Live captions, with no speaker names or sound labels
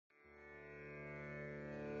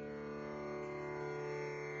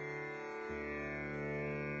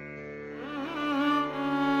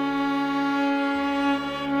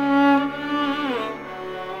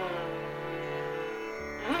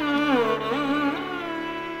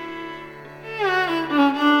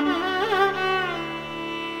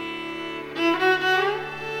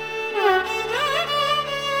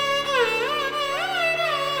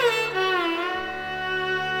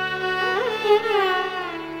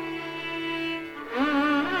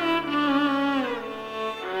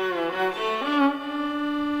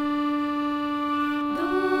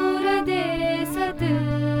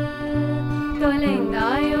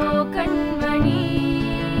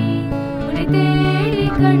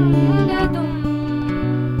கண்டதும்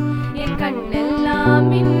என் கண்ணெல்லாம்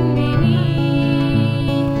மின்மினி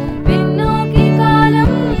பின்னோக்கி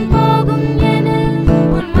காலம் போகும் என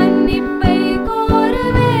உன் மன்னிப்பை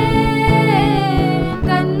கோருவேன்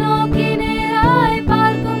கண்ணோக்கி நேராய்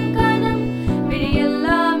பார்க்கும் கணம்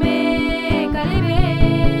விழியெல்லாமே கலைவே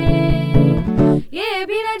ये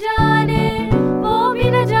भी न जाने वो भी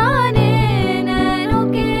न जाने नैनों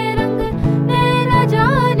के रंग नैना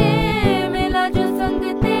जाने मिला जो संग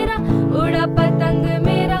तेरा उड़ा पतंग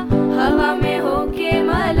मेरा हवा में होके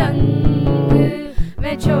मलंग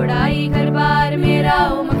मैं छोड़ाई घर बार मेरा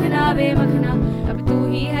ओ मखना वे मखना अब तू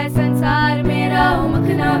ही है संसार मेरा ओ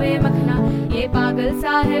मखना वे मखना ये पागल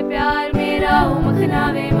सा है प्यार मेरा ओ मखना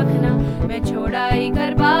वे मखना मैं छोड़ाई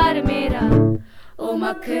घर बार मेरा ओ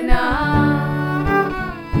मखना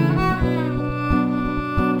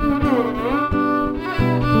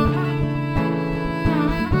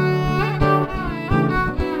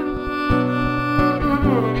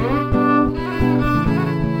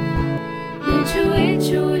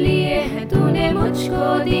छू लिए हैं तूने मुझको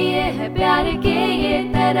दिए हैं प्यार के ये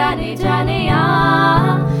तराने जाने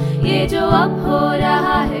ये जो अब हो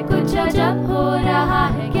रहा है कुछ अजब हो रहा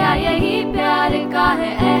है क्या यही प्यार का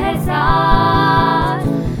है एहसास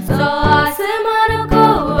सौ आसमानों को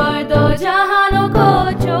और दो जहानों को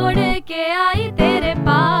छोड़ के आई तेरे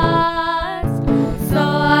पास सौ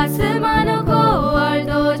आसमानों को और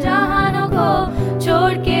दो जहानों को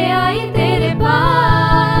छोड़ के आई तेरे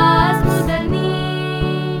पास मुदनी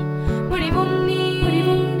मुड़ी मुन्नी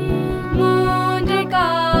मूंजे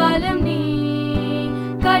कालम नी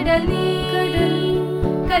கடல்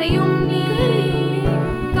கரையும்